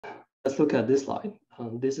let's look at this slide.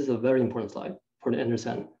 This is a very important slide for to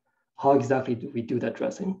understand how exactly do we do that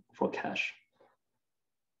addressing for cache.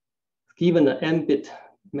 Given the n-bit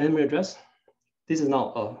memory address, this is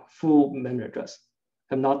now a full memory address.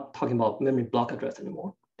 I'm not talking about memory block address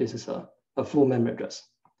anymore. This is a full memory address.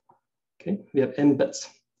 Okay, we have n bits.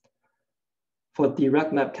 For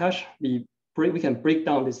direct map cache, we can break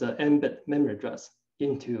down this n-bit memory address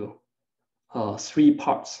into 3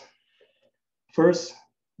 parts. First,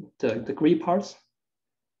 the gray parts.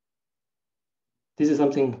 This is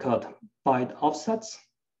something called byte offsets,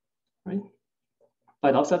 right?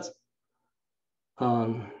 Byte offsets.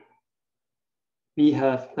 We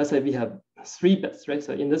have, let's say we have 3 bits, right?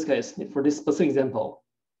 So in this case, for this specific example,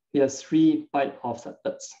 we have 3 byte offset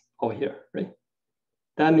bits over here, right?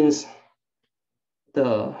 That means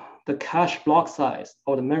the cache block size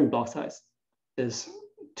or the memory block size is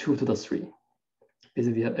 2 to the 3.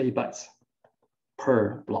 Basically, we have 8 bytes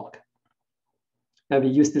per block. And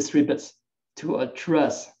we use these 3 bits to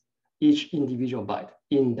address each individual byte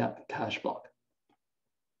in that cache block.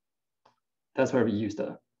 That's where we use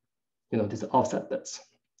the, these offset bits.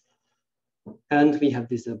 And we have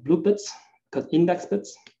these blue bits called index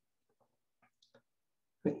bits.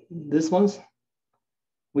 These ones,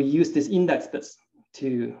 we use these index bits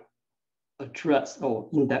to address or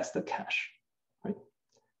index the cache, right?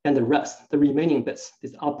 And the rest, the remaining bits,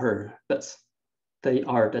 these upper bits, they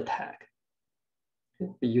are the tag.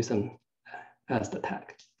 Okay? We use them as the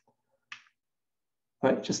tag.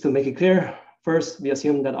 All right, just to make it clear, first, we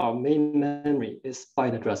assume that our main memory is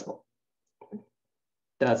byte addressable.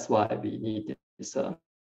 That's why we need this.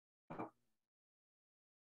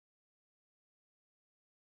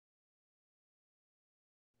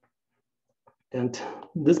 And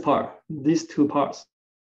this part, these 2 parts,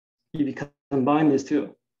 if you combine these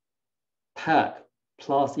 2, tag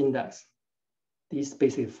plus index, these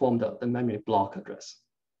basically form the memory block address.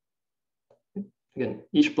 Again,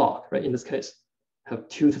 each block, right, in this case, have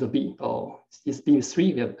 2 to the b, or is b is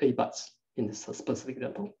 3, we have 8 bytes in this specific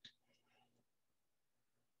example.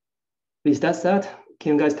 With that said,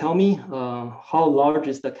 can you guys tell me how large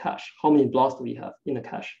is the cache? How many blocks do we have in the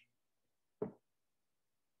cache?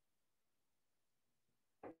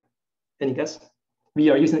 Any guess? We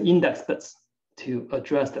are using index bits to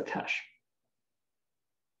address the cache.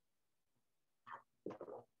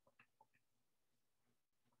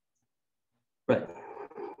 Right.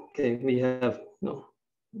 Okay, we have,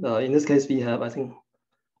 in this case, we have, I think,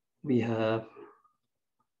 we have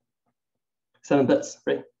 7 bits,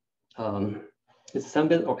 right? It's 7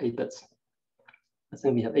 bits or 8 bits. I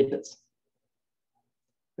think we have 8 bits,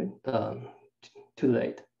 right? 2 to the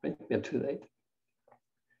 8, right? We have 2 to the 8,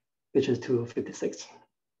 which is 256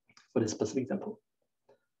 for this specific example.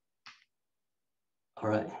 All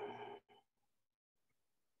right.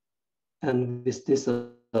 And with this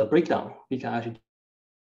breakdown, we can actually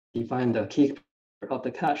define the key of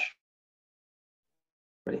the cache,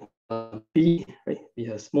 right? B, right? We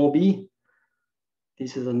have small b.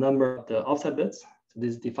 This is the number of the offset bits. So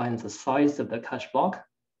this defines the size of the cache block.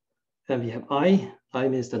 And we have I. I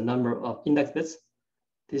means the number of index bits.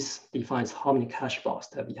 This defines how many cache blocks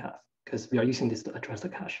that we have, because we are using this to address the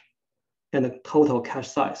cache. And the total cache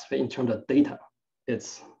size, right, in terms of data,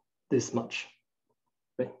 it's this much,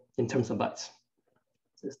 right? In terms of bytes,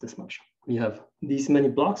 it's this much. We have these many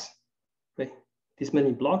blocks, right? These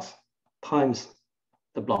many blocks times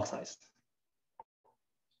the block size.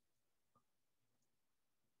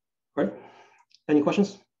 Right? Any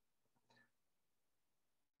questions?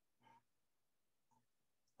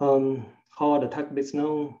 How are the tag bits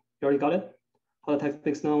known? You already got it? How are the tag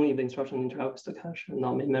bits known if the instruction interrupts the cache and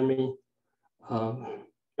not main memory?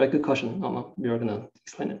 Very good question, Norma. We are gonna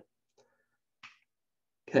explain it.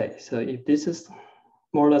 Okay, so if this is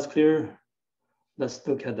more or less clear, let's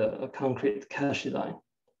look at a concrete cache design.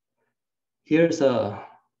 Here's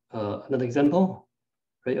another example,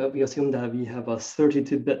 right? We assume that we have a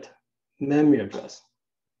 32-bit memory address.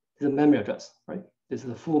 This is a memory address, right? This is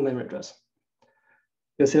a full memory address.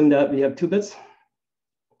 We assume that we have 2 bits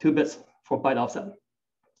for byte offset.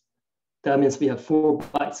 That means we have 4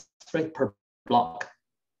 bytes, right, per block.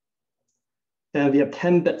 And we have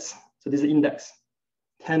 10 bits. So this is index,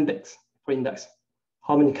 10 bits for index.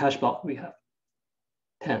 How many cache blocks we have?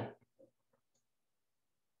 10.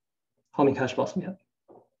 How many cache blocks we have?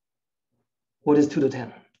 What is 2 to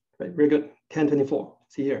 10? Right, very good. 10, 24.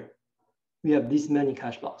 See here, we have these many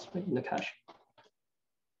cache blocks, right, in the cache.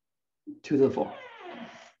 2 to the 4.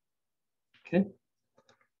 Okay.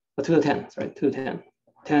 2 to 10, right? 2 to 10,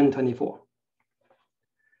 10, 24.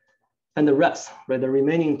 And the rest, right? The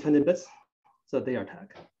remaining 20 bits, so they are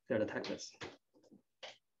tag. They're the tag bits.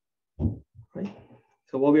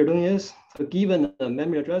 So what we're doing is, so given the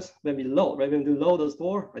memory address, when we load, right, when we load the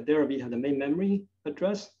store, right there we have the main memory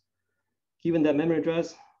address. Given that memory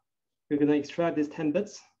address, we're going to extract these 10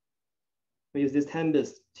 bits. We use these 10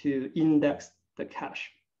 bits to index the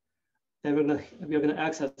cache, and we're gonna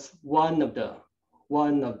access one of the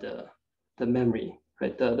memory,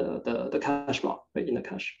 right, the cache block, right, in the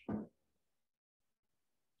cache.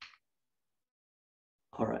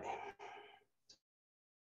 All right.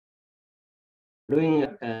 Doing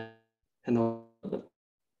and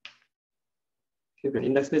give an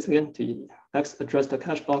index bits again to address the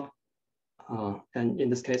cache block, and in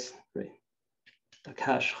this case, right, the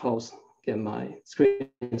cache holds. Again, my screen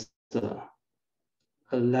is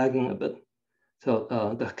lagging a bit, so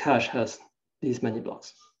the cache has these many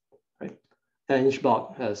blocks, right, and each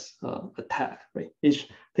block has a tag, right. Each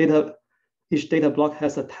data block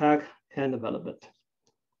has a tag and a value bit,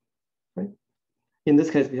 right. In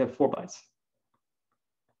this case, we have 4 bytes.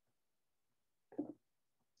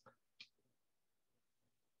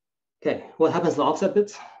 Okay, what happens to the offset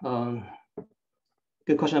bits?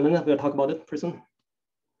 Good question, Amanda. We'll talk about it pretty soon.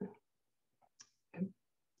 Okay.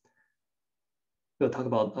 We'll talk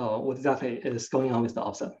about what exactly is going on with the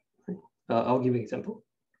offset. Right? I'll give you an example.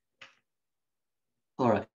 All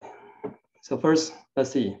right. So first, let's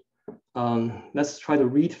see. Let's try to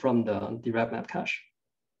read from the direct map cache.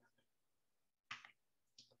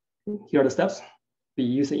 Here are the steps. We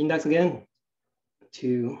use the index again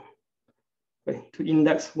to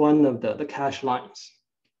index one of the cache lines.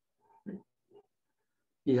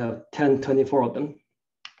 We have 10, 24 of them.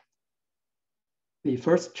 We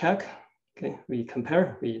first check, okay, we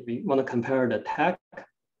compare, we want to compare the tag.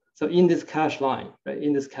 So in this cache line, right,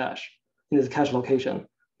 in this cache location,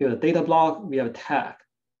 we have a data block, we have a tag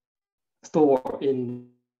stored in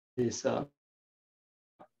this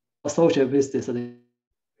associated with this.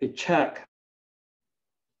 We check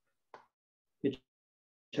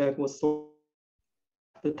what's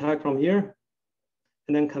the tag from here,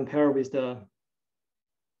 and then compare with the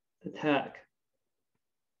tag,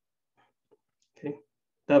 okay,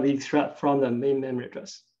 that we extract from the main memory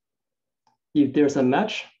address. If there's a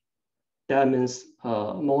match, that means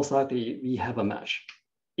most likely we have a match.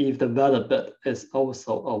 If the valid bit is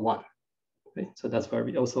also a 1, okay, so that's where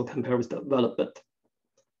we also compare with the valid bit.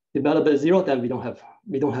 If valid bit is 0, then we don't have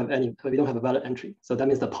a valid entry. So that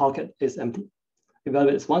means the pocket is empty. If valid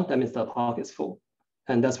bit is 1, that means the pocket is full.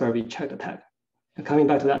 And that's where we check the tag. And coming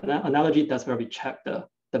back to that analogy, that's where we check the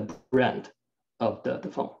brand of the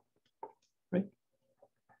phone, right?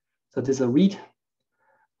 So this is a read.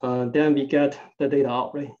 Then we get the data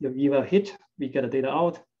out, right? If you have a hit, we get the data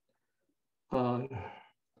out.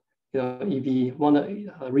 If we want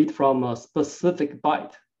to read from a specific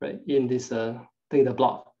byte, right, in this data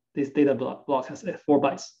block, this data block has 4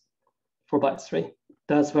 bytes, right?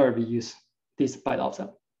 That's where we use this byte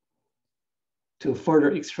offset to further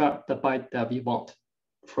extract the byte that we want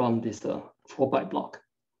from this 4-byte block.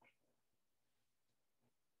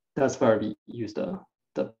 That's where we use the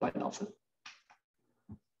byte offset.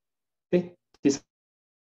 Okay, this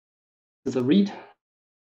is a read.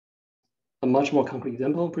 A much more concrete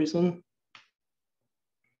example pretty soon.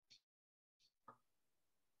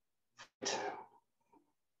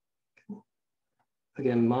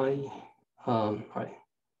 Again, my all right,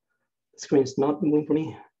 screen is not moving for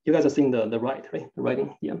me. You guys are seeing the write, right? The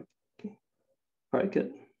writing, yeah. Okay. All right,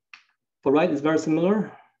 good. For write, it's very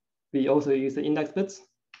similar. We also use the index bits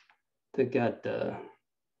to get to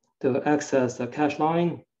access the cache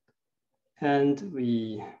line, and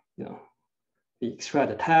we extract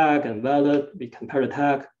the tag and valid. We compare the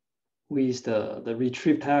tag with the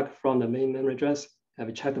retrieve tag from the main memory address, and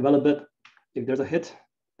we check the valid bit. If there's a hit,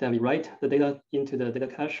 then we write the data into the data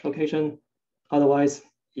cache location. Otherwise,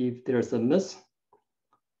 if there's a miss,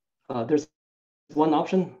 there's one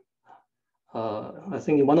option. I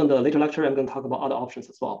think in one of the later lecture, I'm going to talk about other options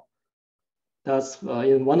as well. That's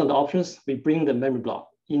in one of the options, we bring the memory block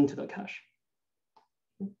into the cache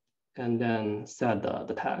and then set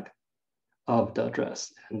the tag of the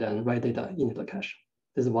address and then write data into the cache.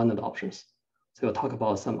 This is one of the options. So we'll talk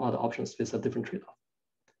about some other options with a different trade-off.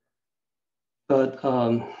 But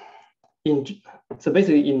so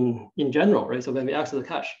basically in general, right? So when we access the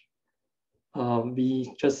cache,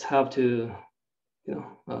 we just have to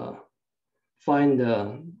find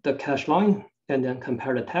the cache line and then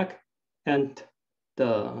compare the tag and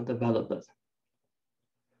the valid bit.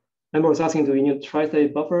 Member was asking, do we need a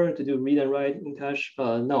tri-state buffer to do read and write in cache?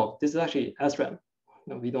 No, this is actually SRAM.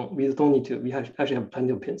 No, we don't need to. We actually have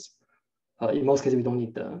plenty of pins. In most cases, we don't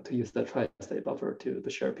need to use the tri-state buffer to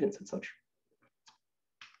share pins and such.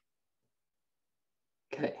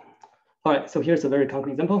 Okay, All right, so here's a very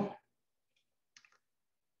concrete example.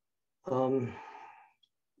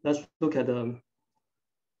 Let's look at the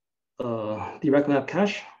direct map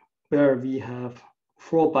cache, where we have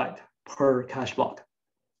 4 bytes per cache block.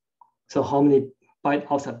 So how many byte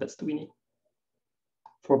offset bits do we need?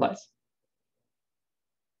 4 bytes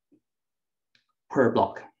per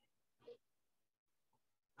block.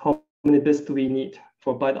 How many bits do we need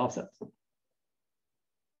for byte offset?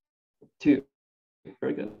 2.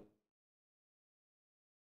 Very good.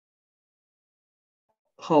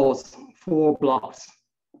 Holds 4 blocks.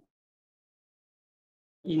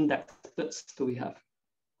 Index bits do we have?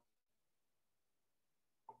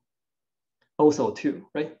 Also 2,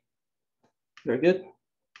 right? Very good.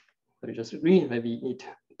 Let me just agree that we need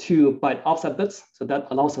 2 byte offset bits. So that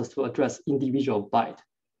allows us to address individual byte.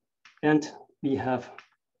 And we have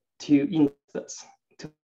 2 index bits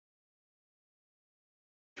to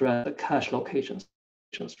address the cache locations,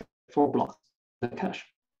 4 blocks in the cache.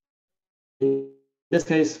 In this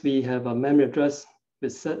case, we have a memory address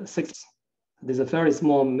with 6. There's a very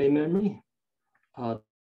small main memory, or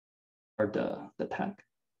the tag.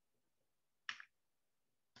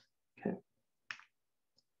 Okay.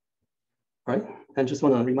 All right, and just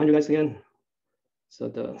want to remind you guys again. So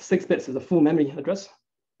the 6 bits is the full memory address,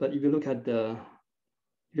 but if you look at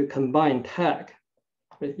you combine tag,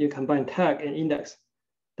 right? You combine tag and index.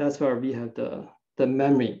 That's where we have the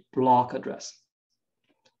memory block address.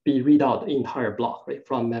 We read out the entire block, right,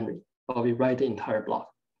 from memory, or we write the entire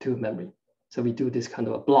block to memory. So we do this kind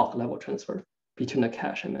of a block level transfer between the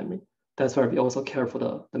cache and memory. That's where we also care for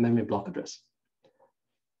the memory block address.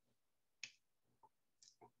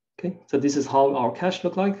 Okay, so this is how our cache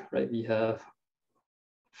look like, right? We have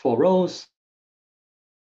 4 rows,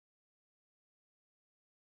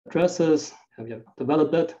 addresses, and we have the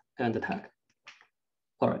valid bit and the tag.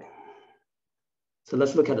 All right, so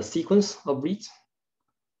let's look at the sequence of reads.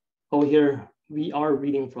 Over here, we are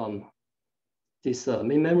reading from this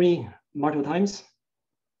main memory multiple times.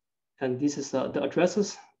 And this is the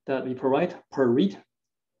addresses that we provide per read,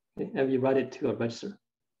 okay? And we write it to a register.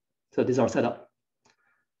 So this is our setup.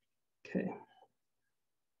 Okay.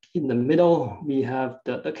 In the middle, we have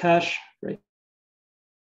the cache, right?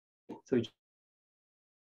 So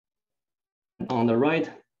on the right,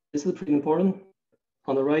 this is pretty important.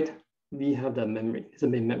 On the right, we have the memory, it's the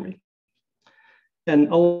main memory. And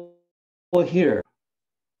over here,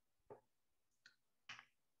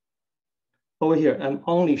 I'm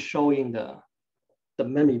only showing the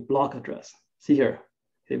memory block address. See here,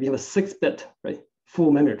 okay, we have a 6-bit, right,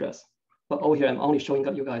 full memory address. But over here, I'm only showing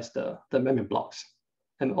you guys the memory blocks.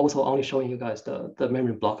 I'm also only showing you guys the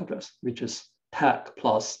memory block address, which is tag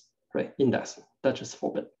plus, right, index. That's just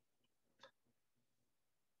 4-bit.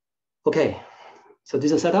 Okay, so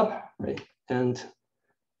this is setup, right? And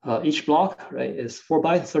each block, right, is 4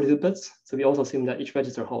 bytes, 32 bits. So we also assume that each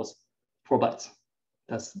register holds 4 bytes.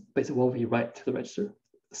 That's basically what we write to the register,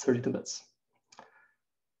 32 bits.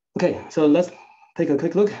 Okay, so let's take a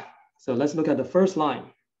quick look. So let's look at the first line.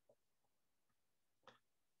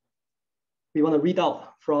 We want to read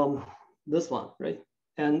out from this one, right?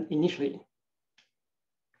 And initially,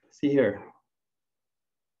 see here,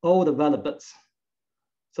 all the valid bits.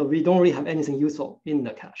 So we don't really have anything useful in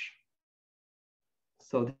the cache.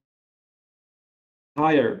 So the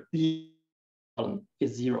entire B column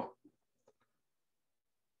is 0.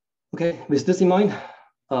 Okay, with this in mind,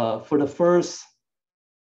 for the first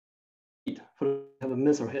read, have a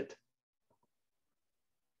miss or hit.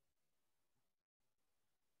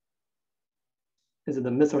 Is it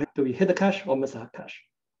a miss or hit? Do we hit the cache or miss the cache?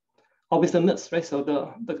 Obviously a miss, right? So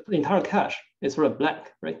the entire cache is sort of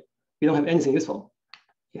blank, right? We don't have anything useful.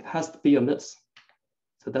 It has to be a miss.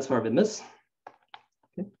 So that's where we miss.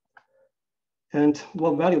 Okay. And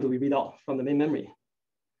what value do we read out from the main memory?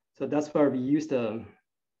 So that's where we use the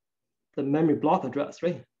memory block address,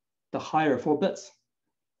 right? The higher 4 bits.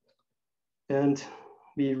 And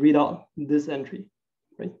we read out this entry,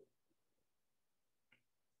 right?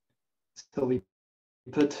 So we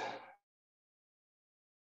put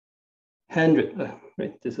 100,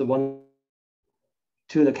 right? This is 1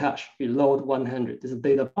 to the cache. We load 100. This is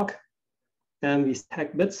data block. And we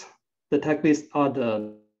tag bits. The tag bits are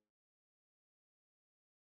the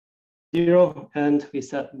 0, and we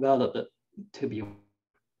set valid bit to be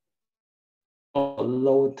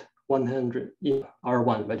load 100 in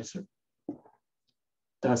R1 register.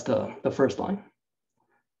 That's the first line.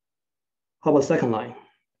 How about second line?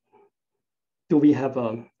 Do we have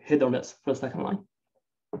a hit or miss for the second line?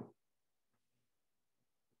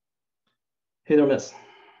 Hit or miss?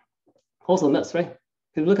 Also miss, right?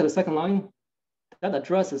 If you look at the second line, that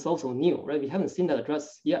address is also new, right? We haven't seen that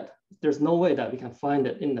address yet. There's no way that we can find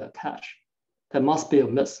it in the cache. That must be a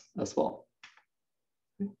miss as well.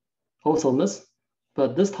 Also miss,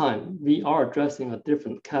 but this time we are addressing a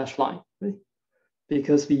different cache line, right?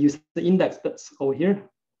 Because we use the index bits over here,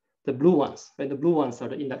 the blue ones, right? The blue ones are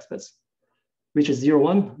the index bits, which is 0,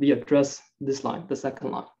 1. We address this line, the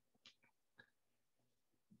second line.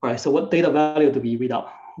 All right, so what data value do we read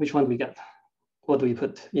out? Which one do we get? What do we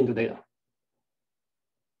put into data?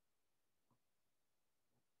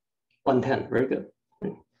 110, very good.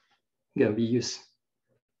 Again, we use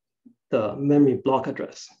the memory block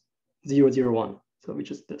address, 001, so which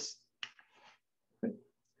is this. Right.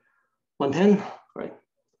 110, right?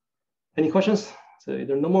 Any questions? So if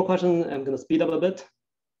there are no more questions, I'm gonna speed up a bit.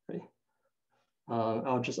 Right?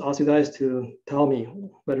 I'll just ask you guys to tell me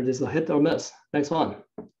whether this is a hit or miss. Next one,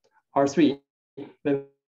 R3. Then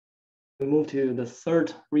we move to the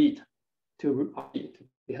third read to R3.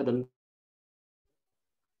 We had a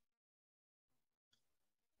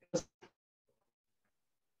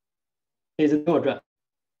is a new address.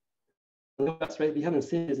 New address, right? We haven't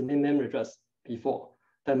seen this main memory address before.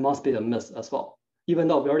 That must be a miss as well. Even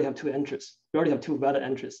though we already have 2 entries, we already have 2 valid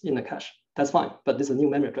entries in the cache. That's fine, but this is a new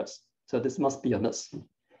memory address. So this must be a miss.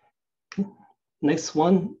 Next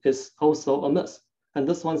one is also a miss. And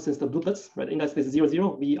this one, since the blue bits, right, index is 0,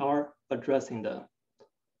 0, we are addressing the,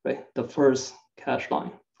 right, the first cache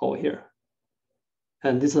line over here.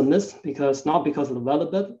 And this is a miss because, not because of the valid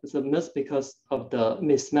bit, it's a miss because of the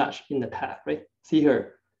mismatch in the tag, right? See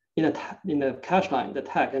here, in the cache line, the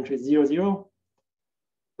tag entry is 0, 0,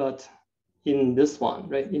 but in this one,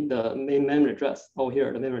 right, in the main memory address over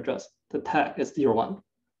here, the memory address, the tag is 0, 1.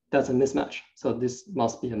 That's a mismatch. So this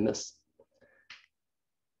must be a miss.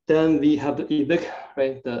 Then we have the evict,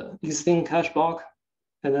 right, the existing cache block,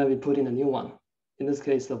 and then we put in a new one. In this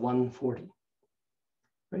case, the 140,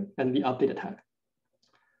 right? And we update the tag.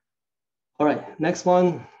 All right, next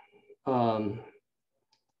one,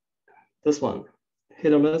 this one,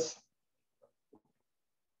 hit or miss.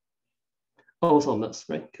 Also miss,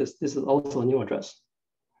 right? Because this is also a new address.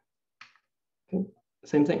 Okay,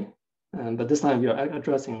 same thing. But this time we are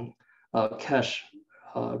addressing cache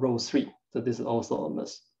row 3. So this is also a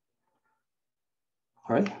miss.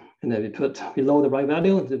 All right, and then we load the right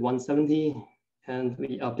value to 170, and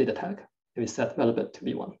we update the tag. And we set valid bit to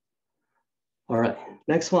be 1. All right,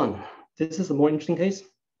 next one. This is a more interesting case.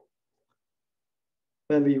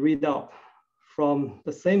 When we read out from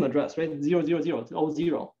the same address, right, 0, 0, 0 to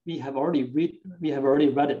 0, we have already read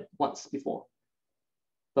it once before.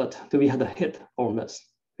 But do we have a hit or miss?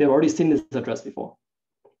 We have already seen this address before.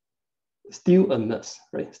 Still a miss,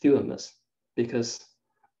 right? Still a miss, because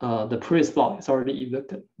the previous block is already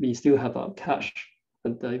evicted. We still have a cache,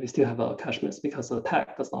 but we still have a cache miss because the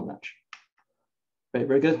tag does not match. Right,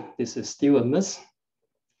 very good. This is still a miss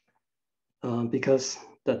because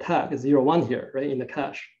the tag is 0, 1 here, right, in the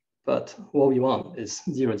cache. But what we want is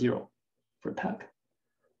 0, 0 for tag.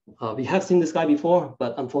 We have seen this guy before,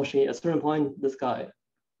 but unfortunately, at a certain point, this guy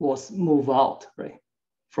was moved out, right,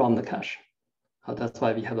 from the cache. That's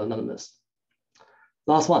why we have another miss.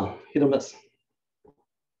 Last one, hit or miss.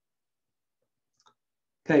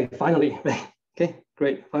 Okay, finally, right? Okay,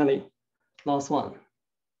 great, finally, last one.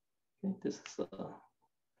 Okay, this is the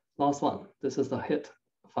last one. This is the hit,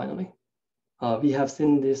 finally. We have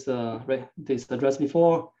seen this, right, this address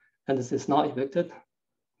before, and this is not evicted.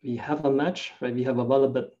 We have a match, right? We have a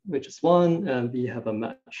valid bit, which is 1, and we have a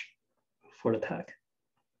match for the tag.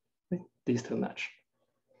 Okay? These two match.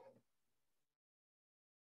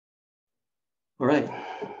 All right,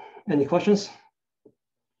 any questions?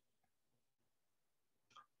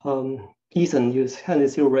 Ethan, you hand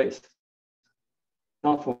is still raised.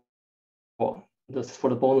 Not for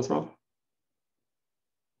the bonus round.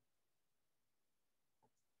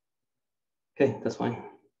 Okay, that's fine.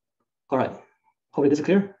 All right, hopefully this is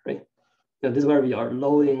clear, right? Yeah, this is where we are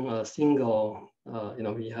loading a single,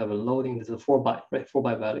 we have a loading, this is a 4-byte, right?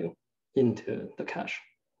 4-byte value into the cache.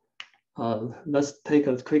 Let's take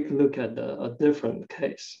a quick look at a different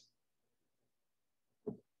case.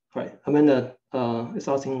 All right, Amanda is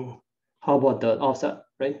asking, how about the offset,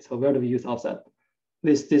 right? So where do we use offset?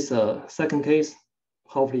 With this second case,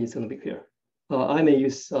 hopefully it's gonna be clear. I may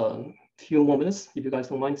use a few more minutes, if you guys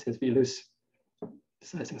don't mind, since we lose,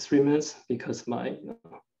 I think 3 minutes, because my,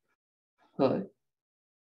 okay.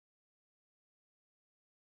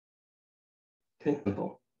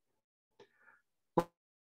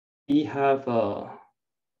 We have a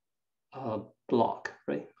block,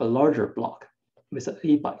 right? A larger block with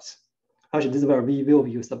 8 bytes. Actually, this is where we will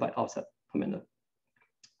use the byte offset, Amanda.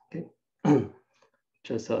 Okay,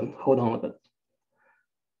 just hold on a bit.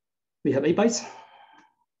 we have 8 bytes.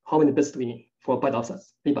 How many bits do we need for byte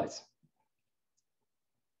offsets? 8 bytes.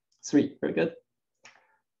 3, very good.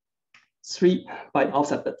 3 byte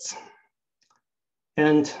offset bits.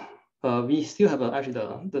 And we still have actually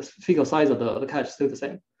the physical size of the cache is still the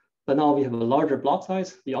same. But now we have a larger block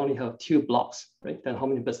size. We only have 2 blocks, right? Then how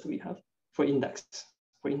many bits do we have for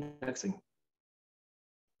indexing?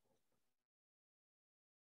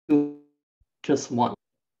 Just 1,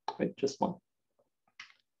 right? Just 1.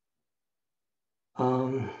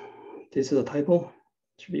 This is a typo.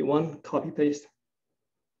 It should be 1, copy paste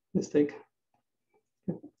mistake.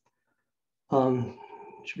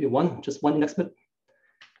 Should be 1, just 1 index bit.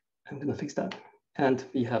 I'm gonna fix that. And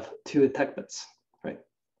we have 2 tag bits, right?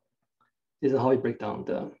 This is how we break down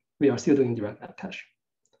we are still doing direct map cache.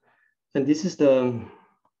 And this is the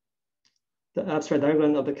abstract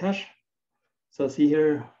diagram of the cache. So see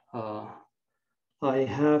here, I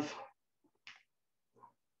have,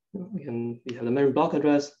 we have the memory block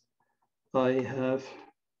address. I have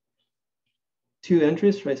 2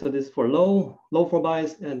 entries, right? So this is for low 4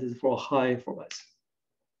 bytes, and this is for high 4 bytes.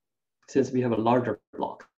 Since we have a larger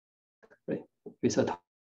block, right? We set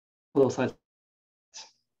total size.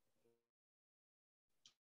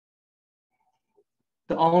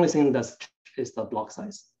 The only thing that's is the block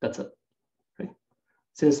size. That's it, right?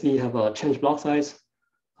 Since we have a change block size,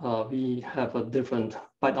 we have a different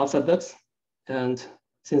byte offset bits, and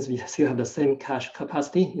since we still have the same cache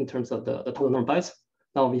capacity in terms of the total number of bytes,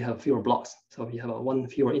 now we have fewer blocks. So we have a 1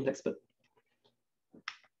 fewer index bit.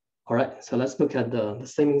 All right, so let's look at the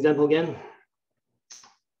same example again.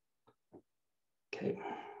 Okay.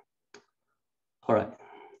 All right.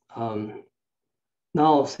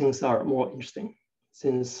 Now things are more interesting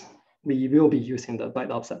since we will be using the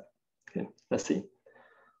byte offset. Okay, let's see.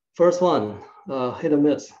 First one, hit or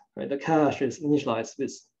miss, right? The cache is initialized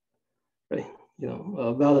with, right,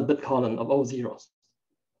 a valid bit column of all zeros.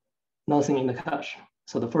 Nothing in the cache.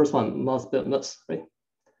 So the first one must be a miss, right?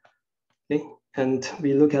 Okay, and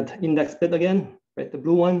we look at index bit again, right? The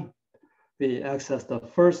blue one, we access the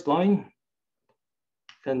first line,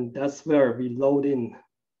 and that's where we load in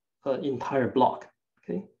an entire block,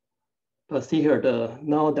 okay? But see here,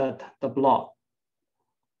 now that the block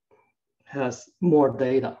has more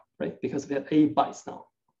data, right? Because we have 8 bytes now.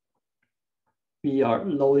 We are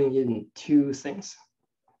loading in 2 things.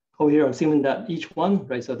 Over here, assuming that each one,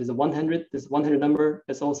 right? So there's a 100, this 100 number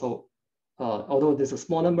is also, although this is a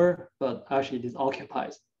small number, but actually this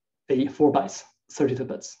occupies 4 bytes, 32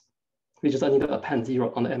 bits. We just need to append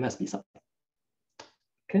 0 on the MSB side.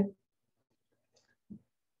 Okay.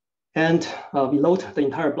 And we load the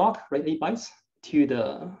entire block, right, 8 bytes to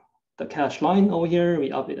the cache line over here.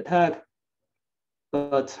 We update the tag,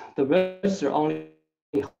 but the register only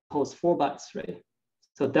holds 4 bytes, right?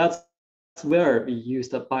 So that's where we use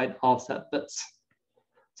the byte offset bits.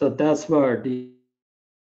 So that's where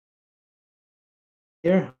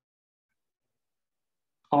here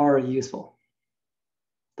are useful.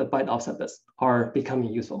 The byte offset bits are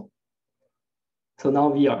becoming useful. So now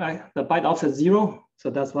we are at the byte offset 0. So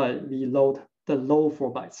that's why we load the low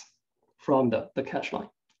 4 bytes from the cache line,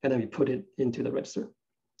 and then we put it into the register.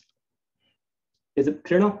 Is it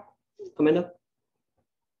clear now, Amanda?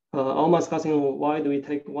 Almost asking why do we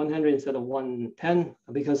take 100 instead of 110?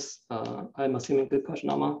 Because I'm assuming, good question,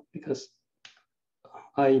 Alma, because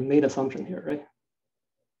I made assumption here, right?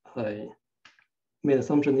 I made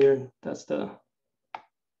assumption here. That's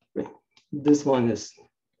right. This one is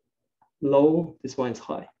low. This one is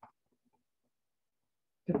high.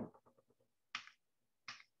 Okay.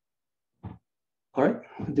 All right.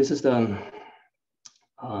 This is the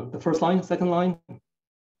first line, second line.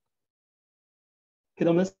 Hit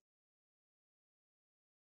or miss.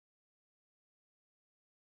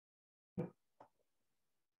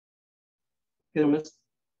 Hit or miss.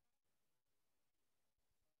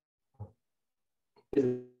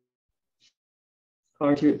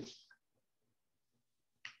 Aren't you?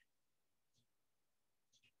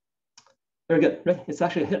 Very good, right? It's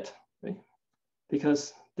actually a hit, right?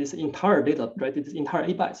 Because this entire data, right? This entire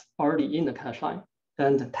 8 bytes already in the cache line,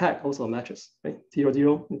 and the tag also matches, right? 0,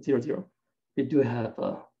 0, 0, 0. We do have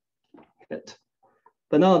a hit.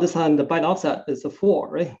 But now this time the byte offset is a 4,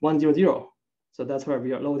 right? 1, 0, 0. So that's where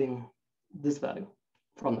we are loading this value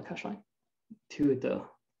from the cache line to the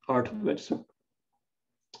R2 register.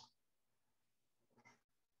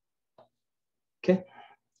 Okay,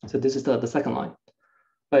 so this is the second line.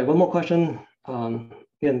 All right, one more question.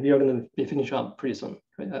 Again, we are going to be finishing up pretty soon,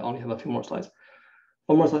 right? I only have a few more slides.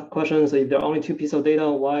 One more question. So if there are only 2 pieces of data,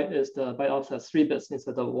 why is the byte offset 3 bits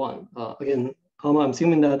instead of 1? Again, I'm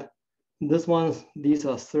assuming that these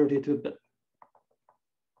are 32-bit.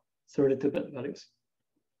 32-bit values.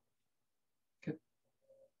 Okay.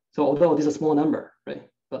 So although this is a small number, right?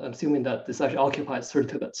 But I'm assuming that this actually occupies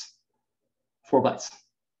 32 bits, 4 bytes.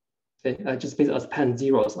 Okay, I just based as pen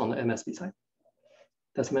zeros on the MSB side.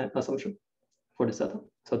 That's my assumption for the setup.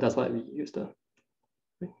 So that's why we use the.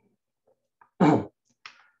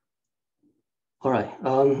 All right,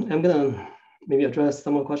 I'm gonna maybe address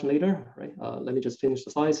some more question later, right? Let me just finish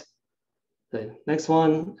the slides. The next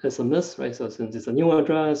one is a miss, right? So since it's a new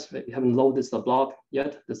address, right, we haven't loaded this block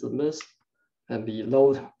yet, this is a miss. And we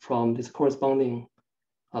load from this corresponding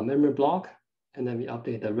memory block, and then we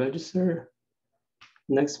update the register.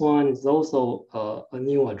 Next one is also a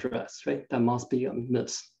new address, right? That must be a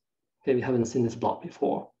miss. Okay, we haven't seen this block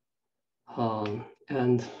before.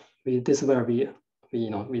 And this is where we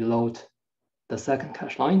load the second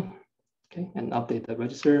cache line, okay, and update the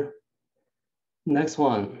register. Next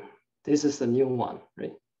one, this is the new one,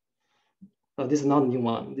 right? This is not a new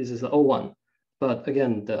one, this is the old one. But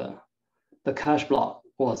again, the cache block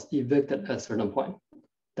was evicted at a certain point.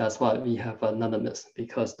 That's why we have another miss,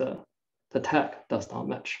 because the tag does not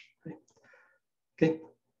match, right? Okay.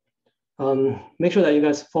 Make sure that you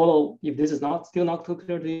guys follow, if this is still not too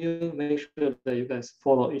clear to you, make sure that you guys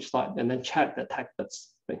follow each slide and then check the tag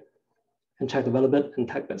bits, right? And check the value bit and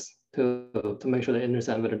tag bits to make sure that you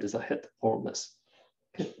understand whether this is a hit or miss.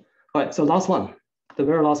 Okay. All right, so last one, the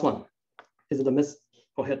very last one. Is it a miss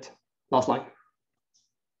or hit? Last line.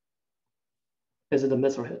 Is it a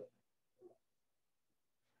miss or hit?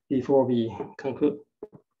 Before we conclude.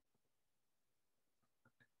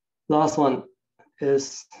 Last one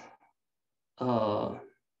is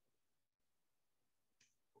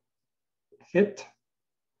hit.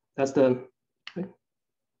 That's the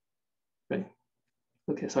right.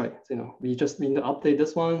 Okay, sorry. So, we just need to update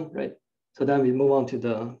this one, right? So then we move on to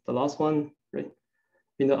the last one, right?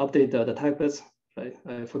 We need to update the tag bits, right?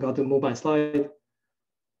 I forgot to move my slide.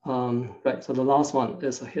 Right, so the last one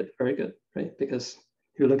is a hit, very good, right? Because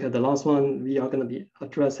if you look at the last one, we are going to be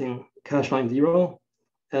addressing cache line 0,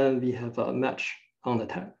 and we have a match on the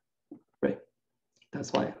tag, right?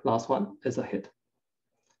 That's why last one is a hit.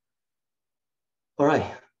 All right,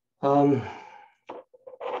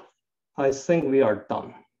 I think we are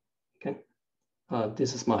done. Okay,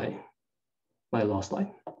 this is my last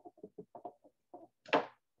slide.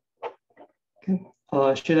 Okay,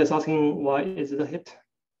 Sheila is asking why is it a hit?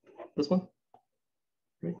 This one,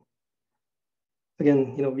 right?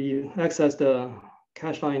 Again, we access the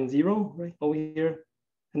cache line 0, right, over here,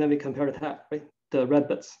 and then we compare the tag, right, the red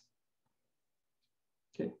bits.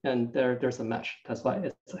 Okay, and there's a match. That's why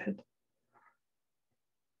it's a hit.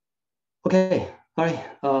 Okay, all right.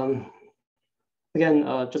 Again,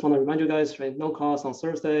 just want to remind you guys, right, no class on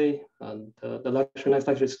Thursday, and the next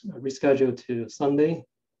lecture is rescheduled to Sunday.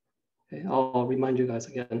 Okay, I'll remind you guys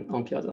again on Piazza.